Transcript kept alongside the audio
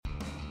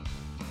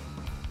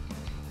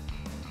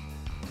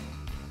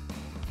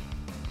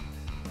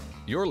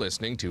You're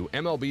listening to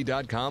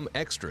MLB.com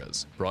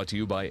Extras, brought to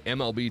you by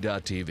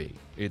MLB.tv.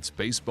 It's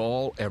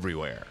baseball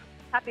everywhere.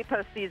 Happy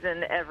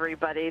postseason,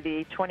 everybody.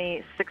 The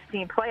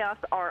 2016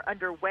 playoffs are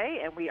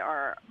underway, and we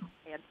are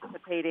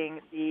anticipating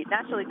the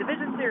National League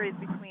Division Series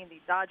between the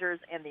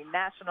Dodgers and the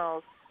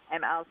Nationals.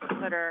 I'm Allison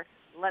Sutter.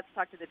 Let's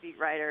talk to the beat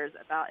writers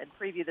about and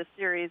preview this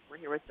series. We're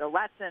here with Bill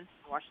Latson,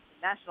 the Washington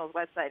Nationals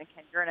website, and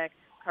Ken Gurnick,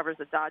 covers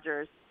the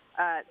Dodgers.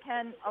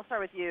 Ken, I'll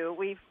start with you.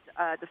 We've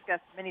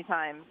discussed many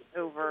times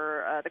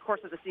over the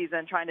course of the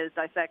season trying to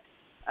dissect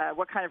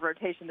what kind of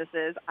rotation this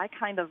is. I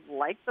kind of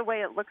like the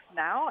way it looks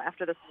now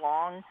after this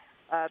long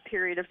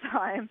period of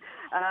time.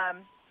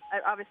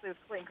 Obviously, with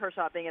Clayton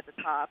Kershaw being at the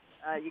top,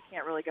 you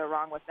can't really go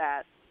wrong with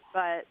that.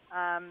 But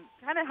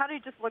kind of how do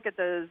you just look at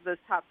those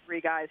top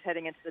three guys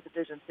heading into the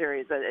division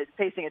series,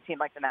 facing a team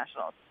like the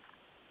Nationals?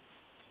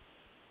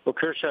 Well,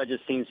 Kershaw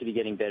just seems to be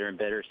getting better and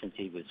better since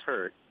he was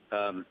hurt.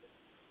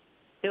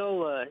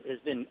 Hill has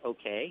been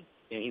okay.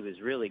 You know, he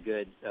was really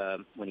good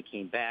when he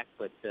came back,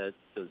 but those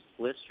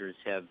blisters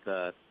have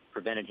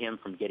prevented him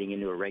from getting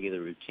into a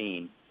regular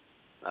routine.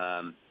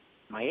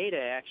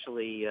 Maeda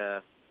actually,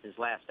 his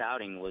last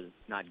outing was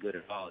not good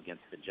at all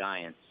against the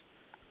Giants.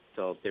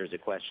 So if there's a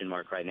question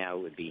mark right now,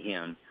 it would be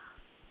him.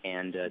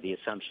 And the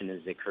assumption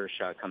is that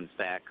Kershaw comes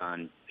back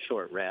on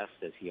short rest,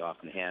 as he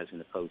often has in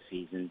the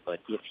postseason. But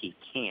if he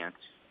can't,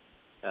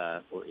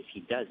 or if he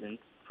doesn't,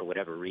 for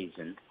whatever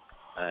reason,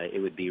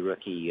 it would be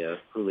rookie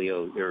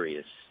Julio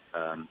Urias.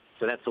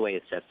 So that's the way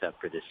it sets up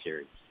for this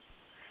series.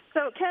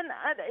 So, Ken,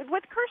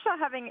 with Kershaw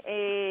having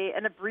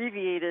an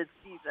abbreviated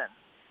season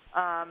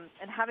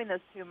and having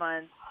those 2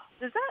 months,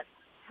 does that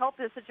help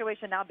the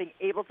situation now being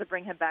able to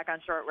bring him back on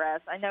short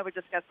rest? I know we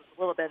discussed this a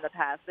little bit in the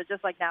past, but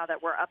just like now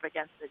that we're up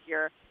against it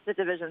here, the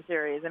division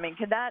series, I mean,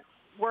 can that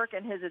work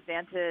in his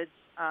advantage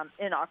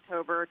in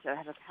October to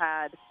have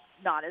had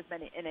not as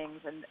many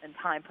innings and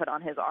time put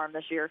on his arm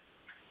this year?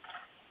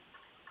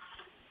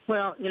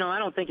 Well, I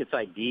don't think it's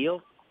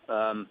ideal.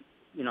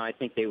 I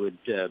think they would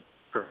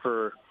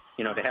prefer,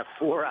 to have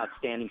 4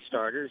 outstanding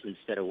starters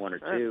instead of 1 or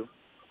 2.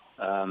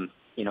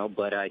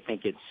 But I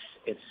think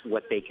it's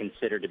what they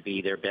consider to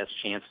be their best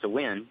chance to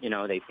win.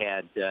 They've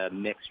had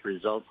mixed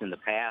results in the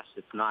past.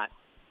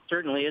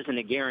 Certainly isn't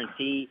a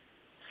guarantee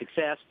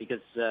success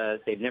because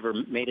they've never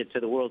made it to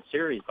the World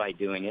Series by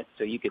doing it.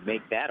 So you could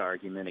make that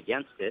argument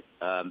against it.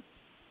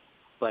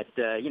 But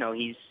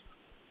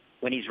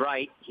when he's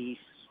right, he's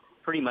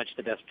pretty much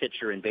the best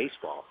pitcher in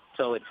baseball.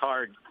 So it's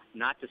hard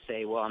not to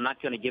say, well, I'm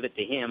not going to give it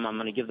to him. I'm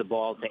going to give the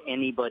ball to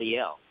anybody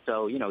else.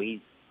 So,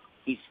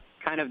 he's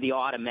kind of the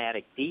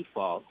automatic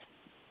default,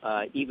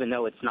 even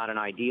though it's not an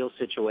ideal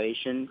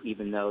situation,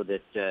 even though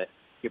that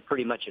you're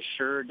pretty much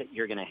assured that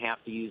you're going to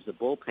have to use the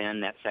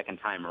bullpen that second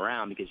time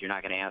around because you're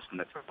not going to ask him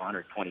to throw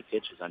 120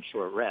 pitches on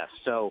short rest.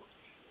 So,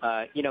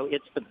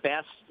 it's the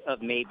best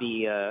of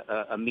maybe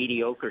a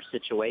mediocre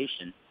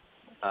situation.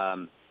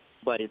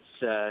 But it's,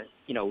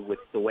 with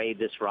the way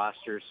this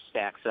roster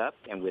stacks up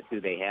and with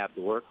who they have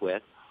to work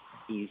with,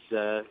 he's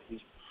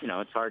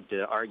it's hard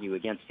to argue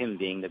against him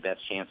being the best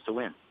chance to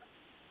win.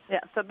 Yeah.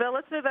 So, Bill,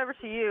 let's move over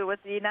to you with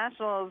the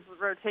Nationals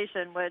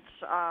rotation, which,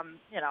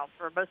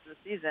 for most of the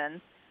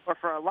season, or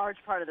for a large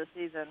part of the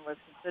season, was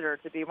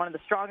considered to be one of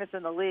the strongest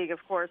in the league. Of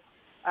course,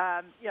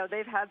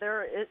 they've had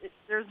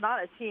there's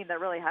not a team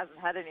that really hasn't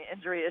had any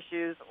injury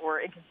issues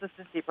or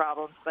inconsistency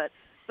problems, but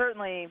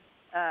certainly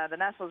the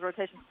Nationals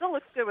rotation still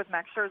looks good with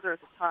Max Scherzer at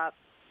the top,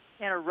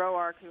 Tanner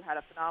Roark, who had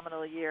a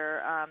phenomenal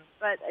year.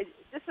 But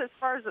just as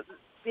far as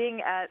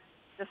being at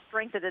the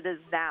strength that it is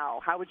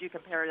now, how would you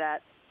compare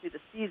that to the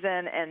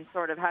season, and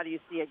sort of how do you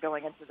see it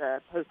going into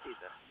the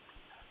postseason?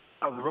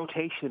 The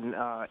rotation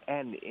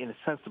and, in a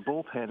sense, the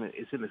bullpen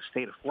is in a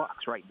state of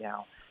flux right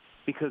now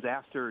because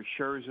after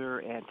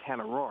Scherzer and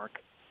Tanner Roark,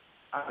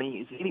 I mean,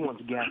 it's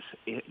anyone's guess,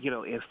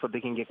 if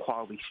they can get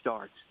quality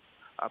starts.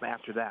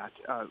 After that,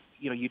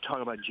 you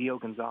talk about Gio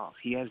Gonzalez.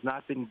 He has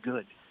not been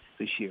good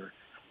this year.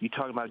 You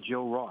talk about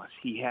Joe Ross.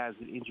 He has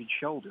an injured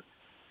shoulder.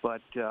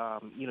 But,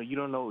 you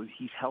don't know if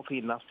he's healthy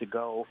enough to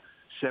go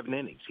 7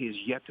 innings. He has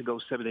yet to go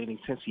 7 innings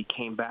since he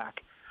came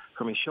back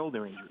from his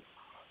shoulder injury.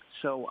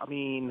 So, I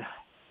mean,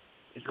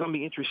 it's going to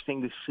be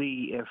interesting to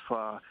see if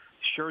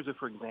Scherzer,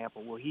 for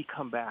example, will he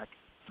come back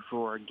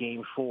for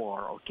Game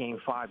 4 or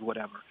Game 5,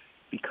 whatever,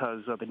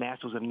 because the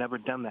Nationals have never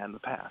done that in the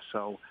past.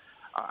 So,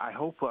 I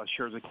hope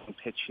Scherzer can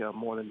pitch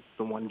more than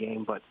one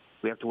game, but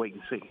we have to wait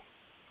and see.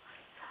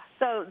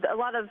 So a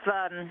lot of,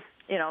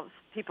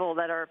 people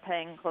that are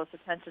paying close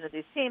attention to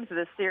these teams, to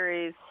this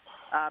series,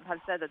 have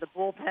said that the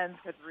bullpens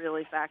could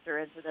really factor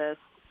into this.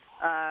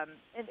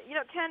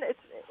 Ken,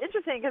 it's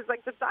interesting because,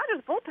 the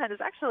Dodgers bullpen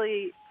is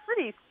actually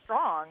pretty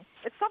strong.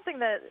 It's something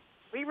that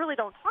we really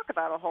don't talk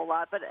about a whole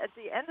lot, but at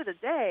the end of the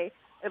day,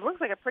 it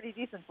looks like a pretty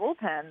decent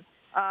bullpen.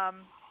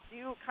 Do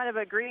you kind of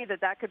agree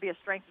that could be a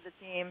strength of the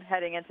team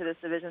heading into this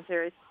division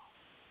series?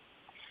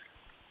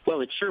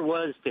 Well, it sure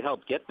was to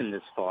help get them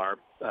this far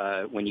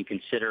when you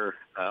consider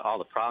all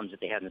the problems that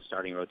they had in the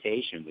starting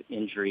rotation with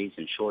injuries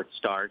and short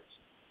starts,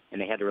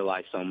 and they had to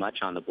rely so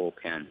much on the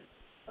bullpen.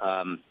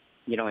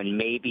 and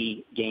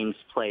maybe games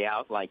play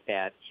out like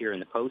that here in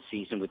the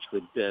postseason, which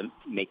would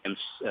make them,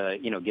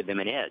 give them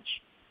an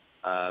edge.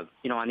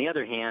 On the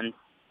other hand,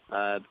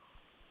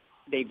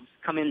 they've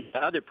come into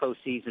other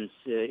postseasons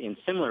in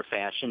similar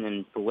fashion,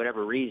 and for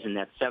whatever reason,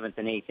 that seventh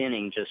and eighth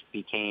inning just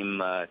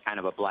became kind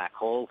of a black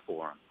hole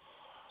for them.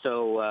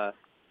 So,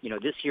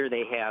 this year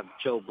they have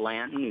Joe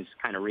Blanton, who's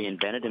kind of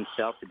reinvented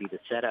himself to be the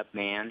setup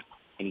man,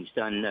 and he's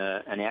done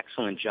an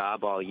excellent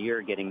job all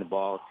year getting the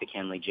ball to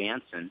Kenley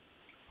Jansen.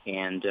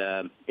 And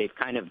they've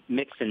kind of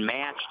mixed and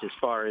matched as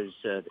far as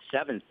the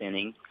seventh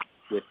inning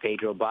with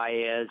Pedro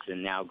Baez,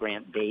 and now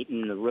Grant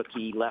Dayton, the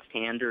rookie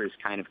left-hander, has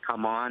kind of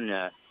come on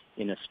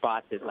in a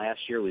spot that last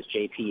year was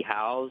J.P.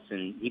 Howells,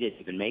 and he didn't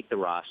even make the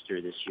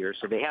roster this year.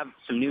 So they have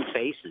some new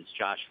faces.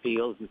 Josh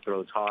Fields, who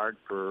throws hard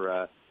for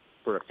a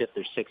fifth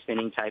or sixth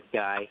inning type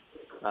guy.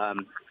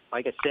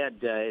 Like I said,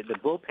 the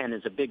bullpen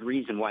is a big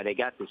reason why they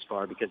got this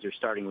far, because their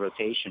starting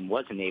rotation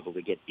wasn't able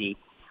to get deep.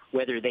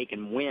 Whether they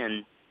can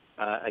win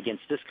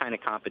against this kind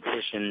of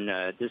competition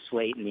this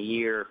late in the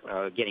year,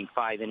 getting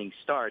 5-inning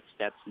starts,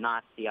 that's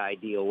not the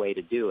ideal way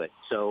to do it.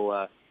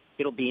 So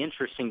it'll be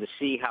interesting to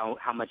see how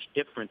much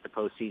different the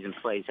postseason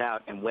plays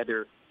out, and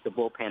whether the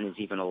bullpen is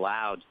even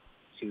allowed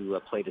to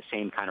play the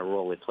same kind of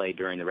role it played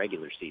during the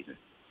regular season.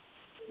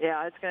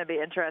 Yeah, it's going to be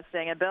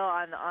interesting. And Bill,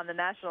 on the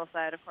national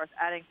side, of course,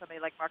 adding somebody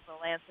like Mark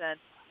Melancon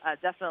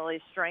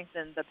definitely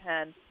strengthened the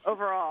pen.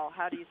 Overall,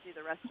 how do you see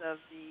the rest of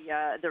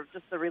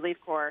the relief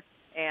corps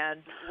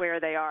and where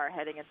they are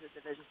heading into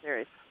the division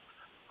series?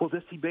 Well,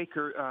 Dusty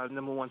Baker,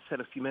 number one, said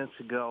a few minutes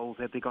ago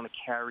that they're going to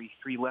carry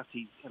three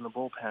lefties in the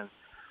bullpen.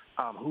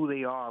 Who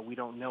they are, we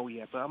don't know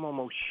yet, but I'm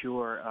almost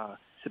sure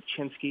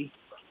Sipchinski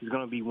is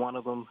going to be one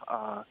of them.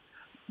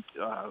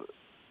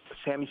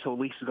 Sammy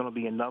Solis is going to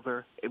be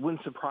another. It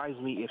wouldn't surprise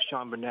me if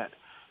Sean Burnett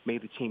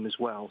made the team as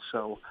well.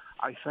 So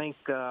I think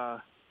the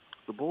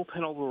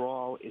bullpen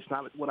overall is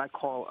not what I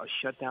call a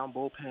shutdown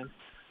bullpen,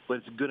 but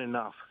it's good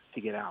enough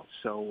to get out.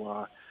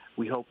 So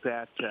we hope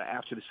that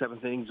after the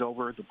seventh inning's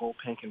over, the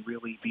bullpen can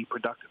really be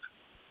productive.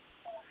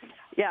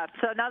 Yeah,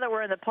 so now that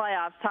we're in the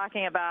playoffs,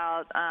 talking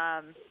about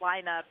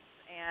lineups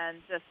and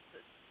just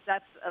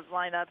depth of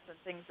lineups and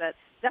things that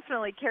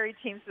definitely carry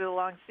teams through the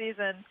long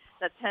season,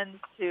 that tends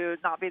to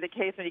not be the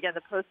case when you get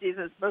in the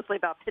postseason. It's mostly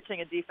about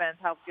pitching and defense,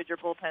 how good your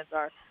bullpens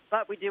are.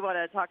 But we do want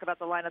to talk about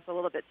the lineups a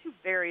little bit. Two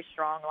very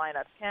strong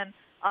lineups. Ken,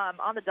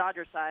 on the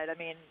Dodger side, I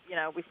mean,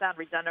 we sound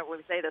redundant when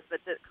we say this, but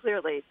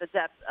clearly the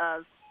depth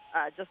of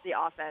just the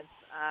offense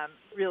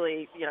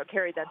really,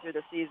 carried them through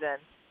the season.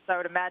 So I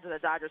would imagine the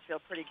Dodgers feel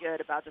pretty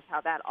good about just how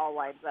that all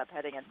lines up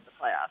heading into the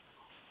playoffs.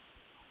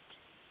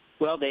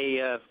 Well, they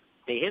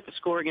hit the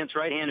score against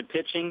right-handed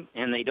pitching,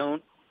 and they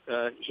don't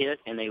hit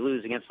and they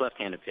lose against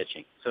left-handed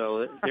pitching.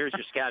 So there's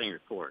your scouting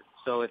report.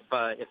 So if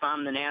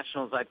I'm the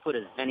Nationals, I put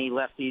as many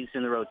lefties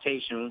in the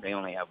rotation. They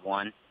only have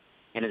one,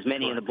 and as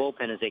many in the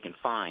bullpen as they can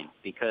find,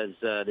 because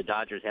the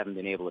Dodgers haven't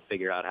been able to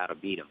figure out how to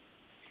beat them.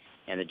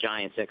 And the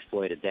Giants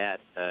exploited that,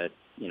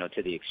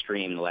 to the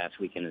extreme the last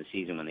weekend of the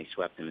season when they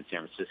swept them in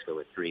San Francisco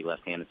with three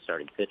left-handed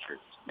starting pitchers.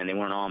 And they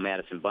weren't all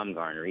Madison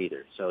Bumgarner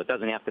either. So it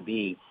doesn't have to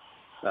be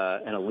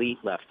an elite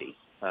lefty.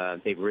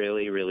 They've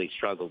really, really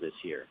struggled this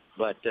year.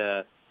 But,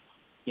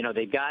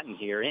 they've gotten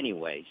here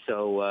anyway.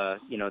 So,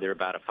 they're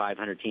about a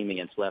 500 team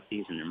against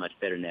lefties, and they're much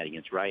better than that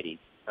against righties.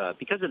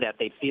 Because of that,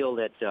 they feel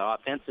that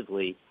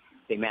offensively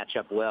they match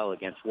up well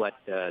against what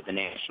the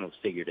Nationals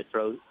figure to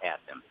throw at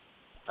them.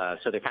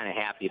 So they're kind of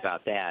happy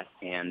about that.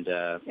 And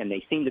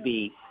they seem to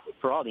be,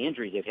 for all the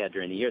injuries they've had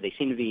during the year, they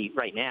seem to be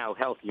right now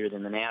healthier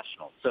than the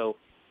Nationals. So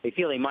they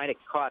feel they might have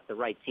caught the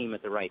right team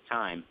at the right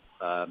time.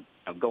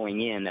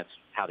 Going in, that's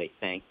how they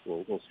think.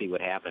 We'll see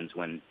what happens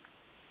when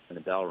the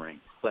bell rings.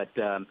 But,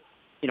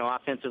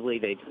 offensively,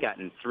 they've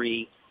gotten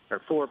 3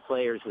 or 4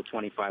 players with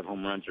 25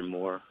 home runs or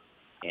more,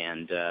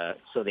 and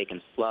so they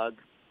can slug.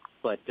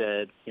 But,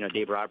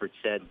 Dave Roberts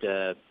said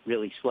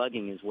really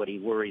slugging is what he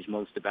worries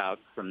most about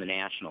from the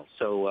Nationals.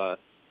 So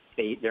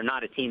they're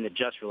not a team that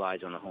just relies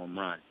on the home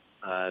run.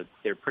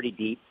 They're pretty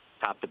deep,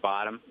 top to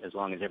bottom, as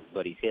long as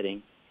everybody's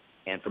hitting.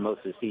 And for most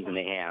of the season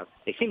they have.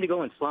 They seem to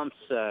go in slumps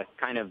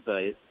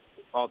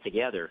all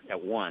together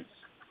at once,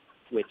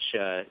 which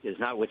is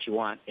not what you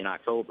want in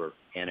October,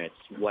 and it's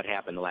what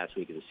happened the last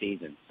week of the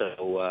season.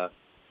 So,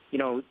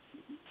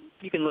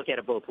 you can look at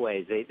it both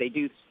ways. They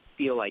do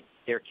feel like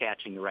they're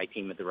catching the right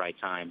team at the right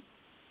time,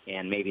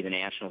 and maybe the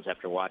Nationals,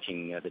 after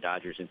watching the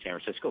Dodgers in San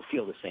Francisco,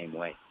 feel the same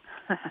way.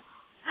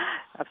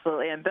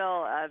 Absolutely. And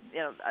Bill,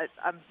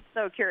 I'm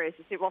so curious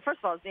to see. Well, first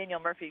of all, is Daniel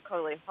Murphy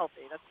totally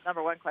healthy? That's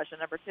number one question.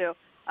 Number two,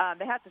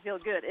 they have to feel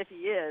good if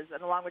he is.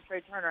 And along with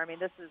Trey Turner, I mean,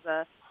 this is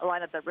a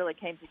lineup that really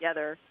came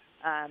together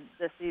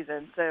this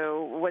season.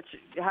 So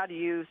how do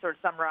you sort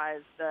of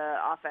summarize the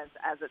offense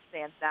as it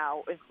stands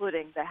now,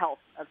 including the health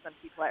of some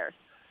key players?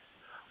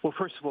 Well,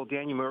 first of all,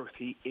 Daniel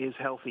Murphy is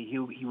healthy.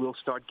 He will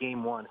start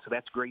game one, so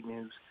that's great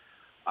news.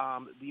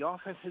 The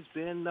offense has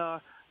been,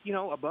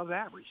 above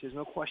average. There's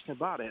no question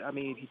about it. I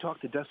mean, if you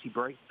talk to Dusty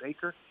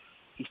Baker,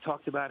 he's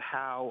talked about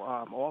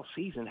how all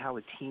season how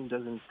the team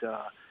doesn't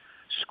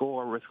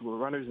score with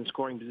runners in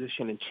scoring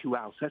position and 2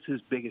 outs. That's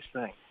his biggest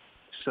thing.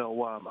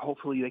 So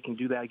hopefully they can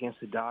do that against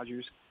the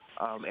Dodgers.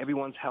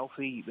 Everyone's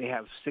healthy. They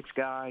have 6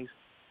 guys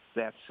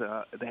that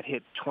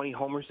hit 20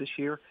 homers this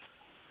year.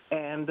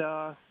 And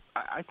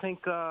I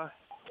think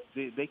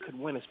they could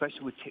win,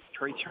 especially with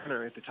Trey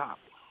Turner at the top.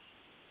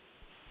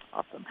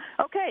 Awesome.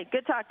 Okay,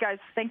 good talk, guys.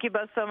 Thank you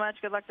both so much.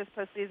 Good luck this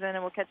postseason,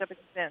 and we'll catch up with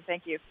you soon.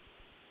 Thank you.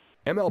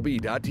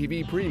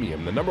 MLB.tv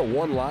Premium, the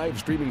 #1 live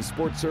streaming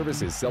sports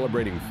service, is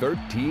celebrating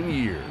 13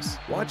 years.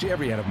 Watch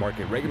every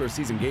out-of-market regular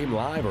season game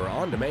live or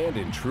on demand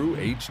in true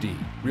HD.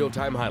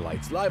 Real-time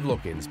highlights, live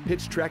look-ins,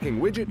 pitch tracking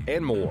widget,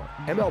 and more.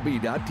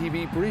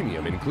 MLB.tv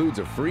Premium includes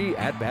a free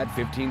At-Bat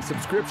 15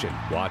 subscription.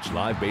 Watch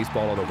live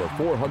baseball on over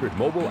 400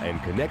 mobile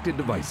and connected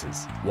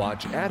devices.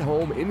 Watch at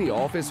home, in the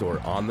office, or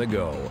on the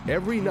go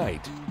every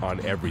night on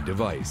every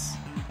device.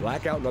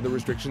 Blackout and other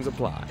restrictions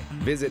apply.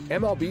 Visit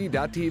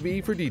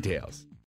MLB.tv for details.